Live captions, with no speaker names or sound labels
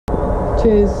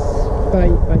Cheers. Bye.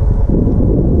 Bye.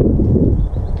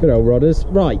 Good old rodders.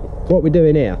 Right, what we're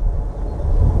doing here,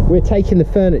 we're taking the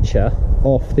furniture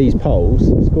off these poles.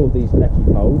 It's called these lecky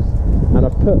poles, and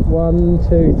I've put 1,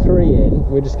 2, 3 in.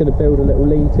 We're just going to build a little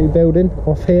lean-to building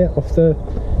off here, off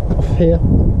here.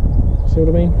 See what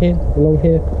I mean? Here, along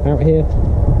here, out here.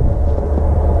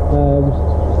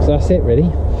 So that's it really.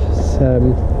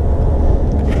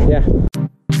 Yeah.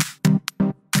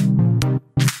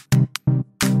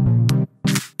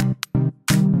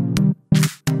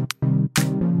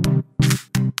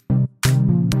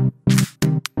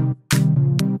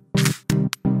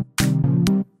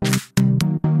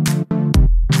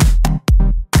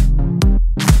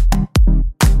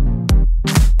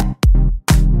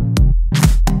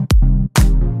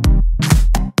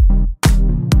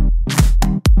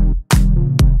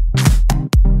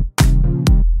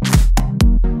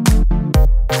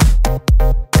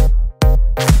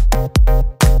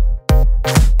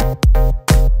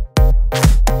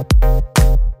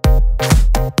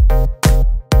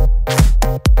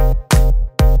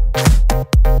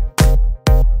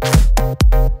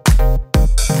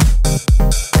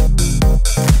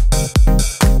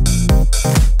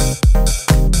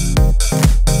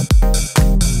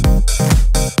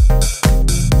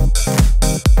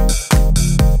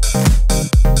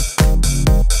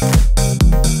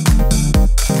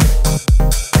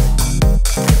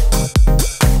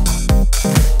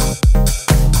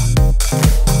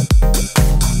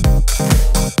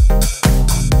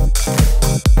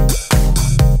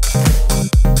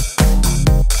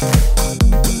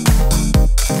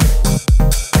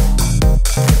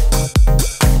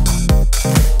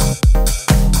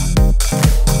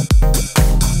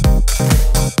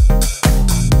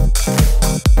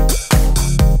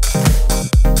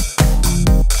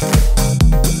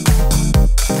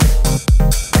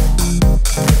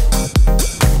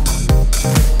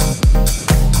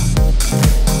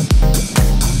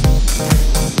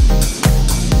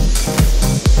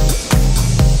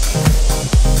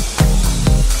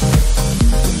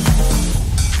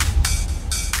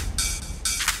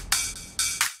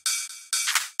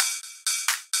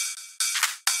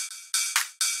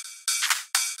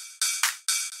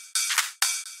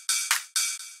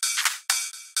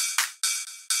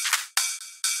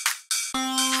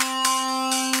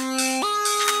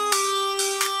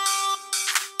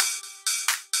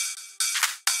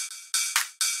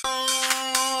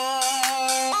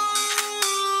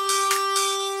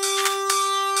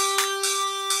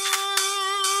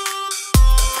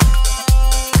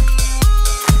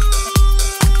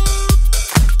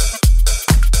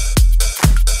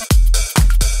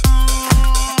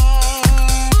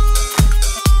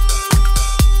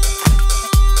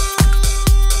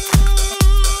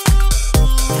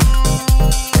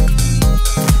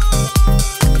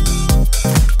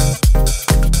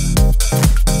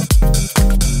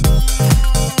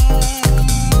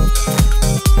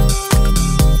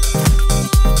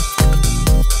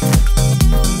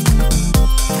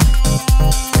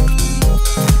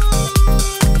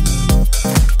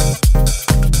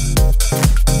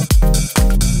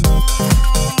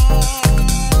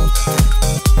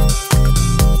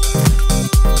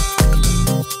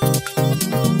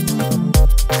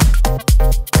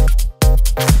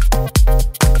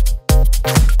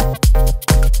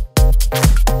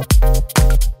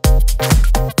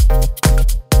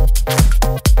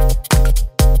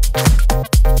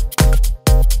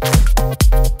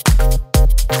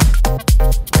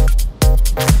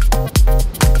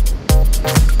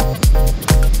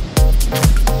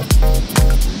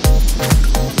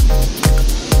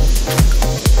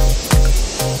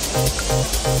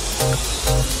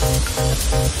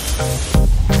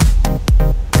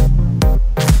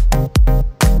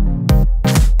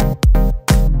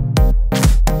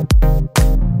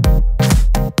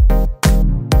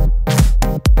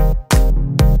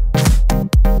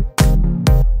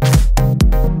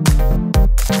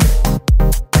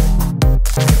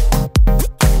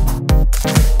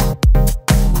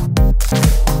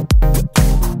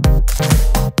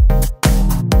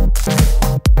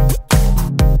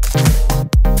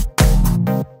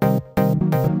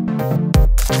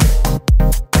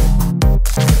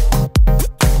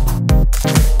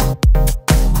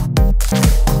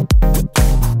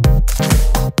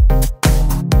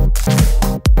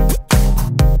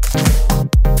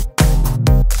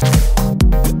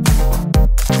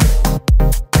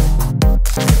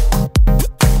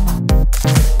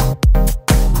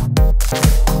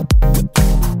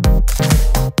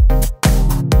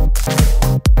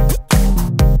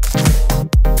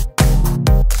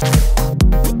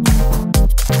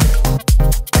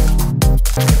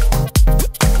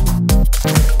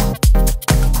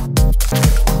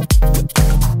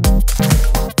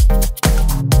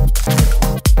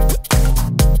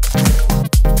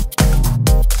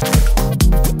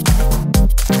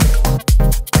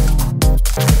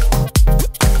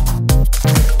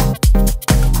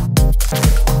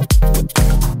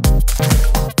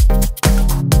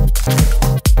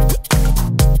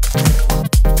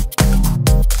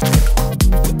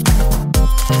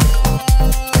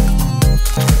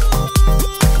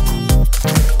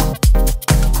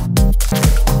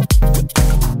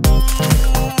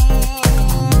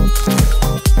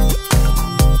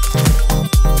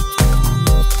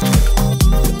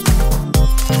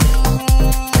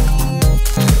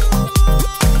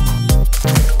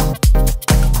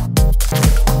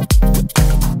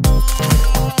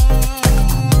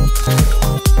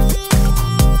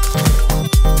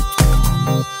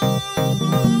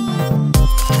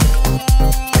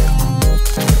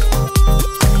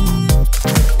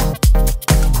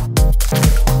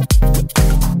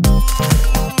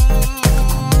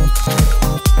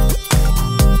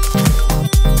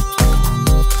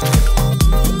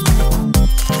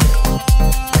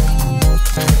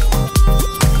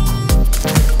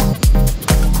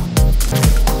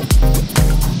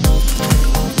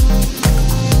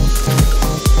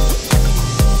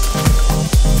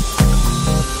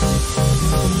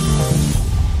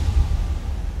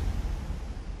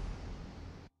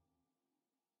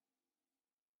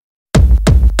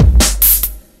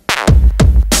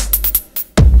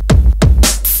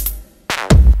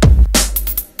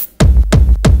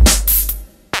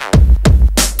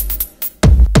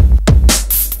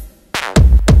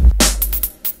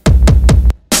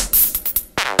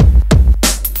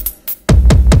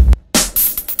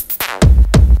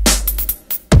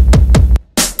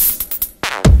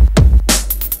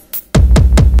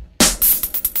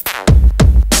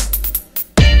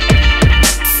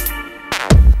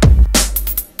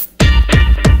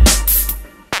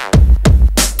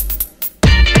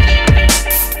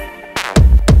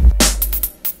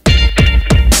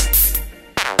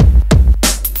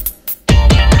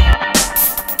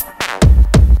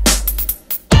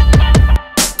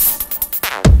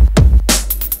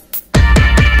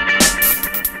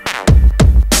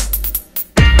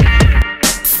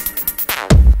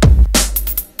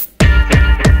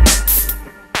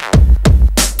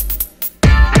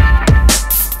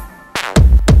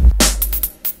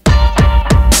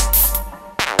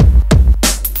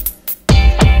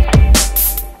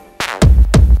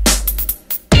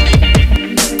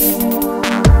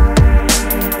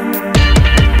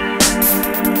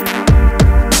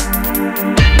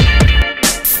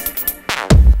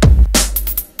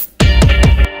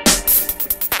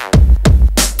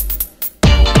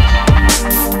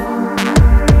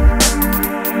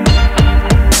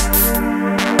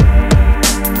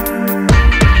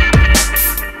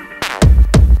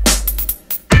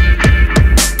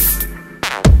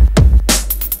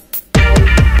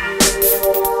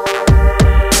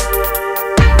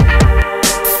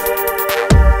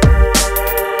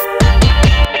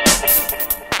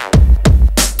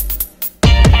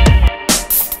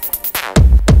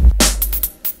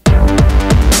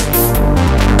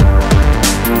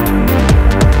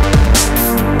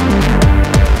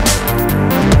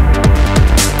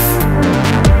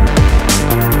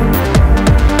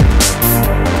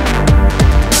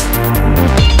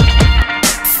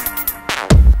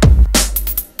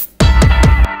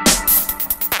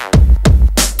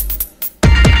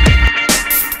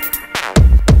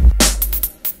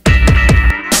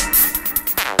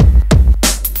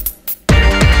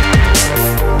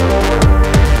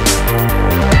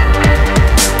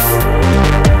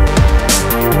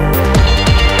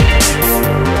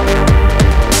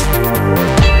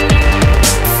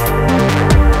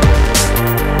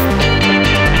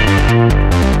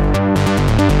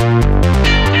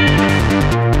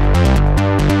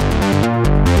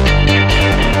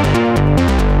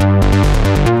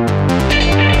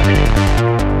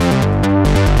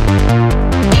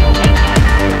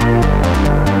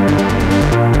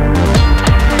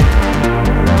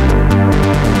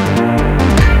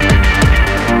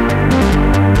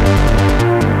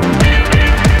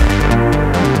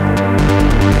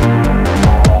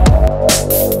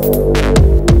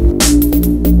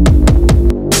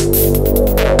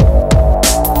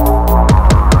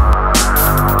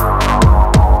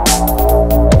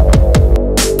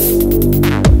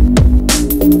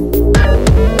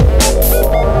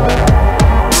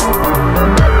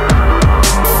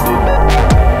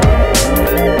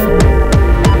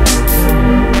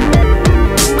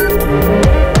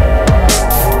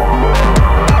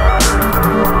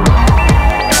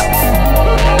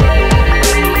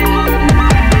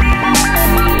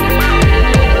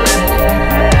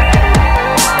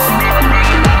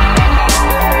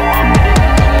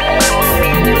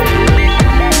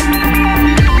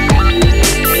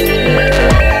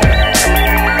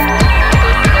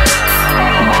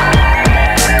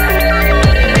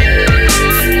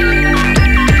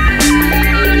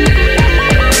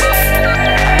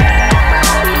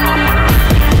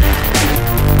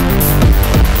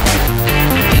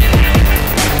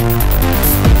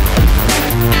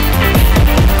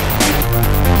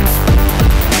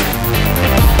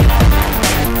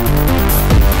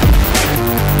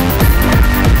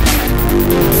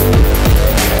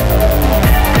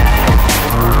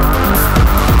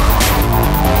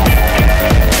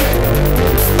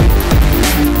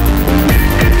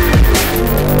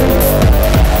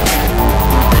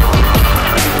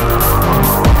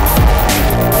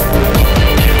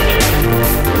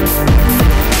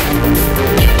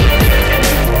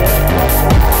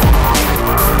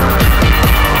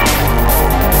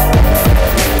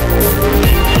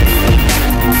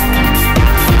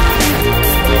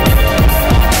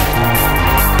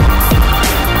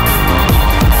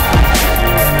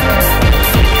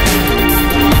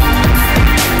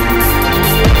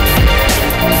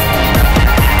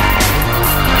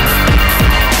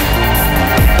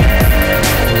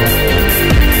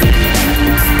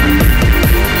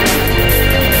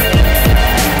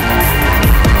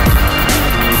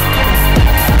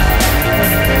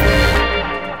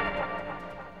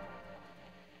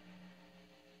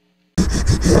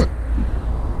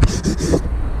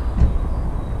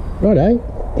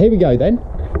 here we go then.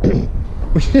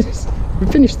 We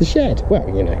finished the shed. Well,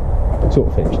 you know, sort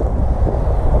of finished.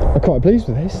 I'm quite pleased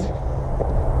with this.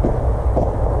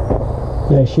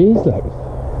 There she is, look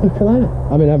at that.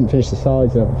 I mean, I haven't finished the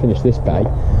sides and I haven't finished this bay,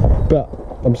 but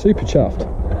I'm super chuffed.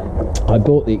 I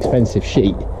bought the expensive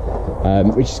sheet,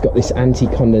 which has got this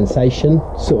anti-condensation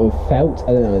sort of felt. I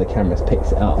don't know whether the camera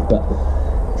picks it up, but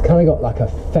it's kind of got like a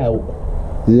felt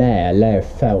layer of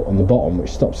felt on the bottom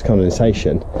which stops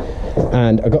condensation.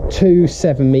 And I got two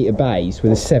 7-metre bays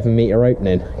with a 7-metre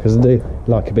opening, because I do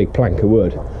like a big plank of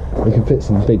wood. You can put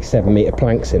some big 7-metre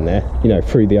planks in there, you know,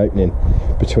 through the opening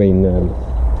between the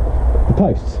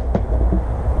posts.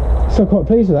 So I'm quite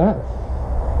pleased with that.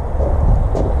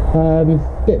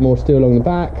 Bit more steel along the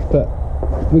back, but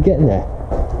we're getting there.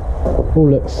 All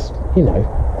looks, you know,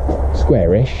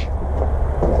 squarish,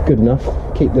 good enough.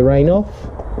 Keep the rain off.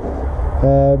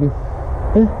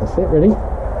 Yeah, that's it really.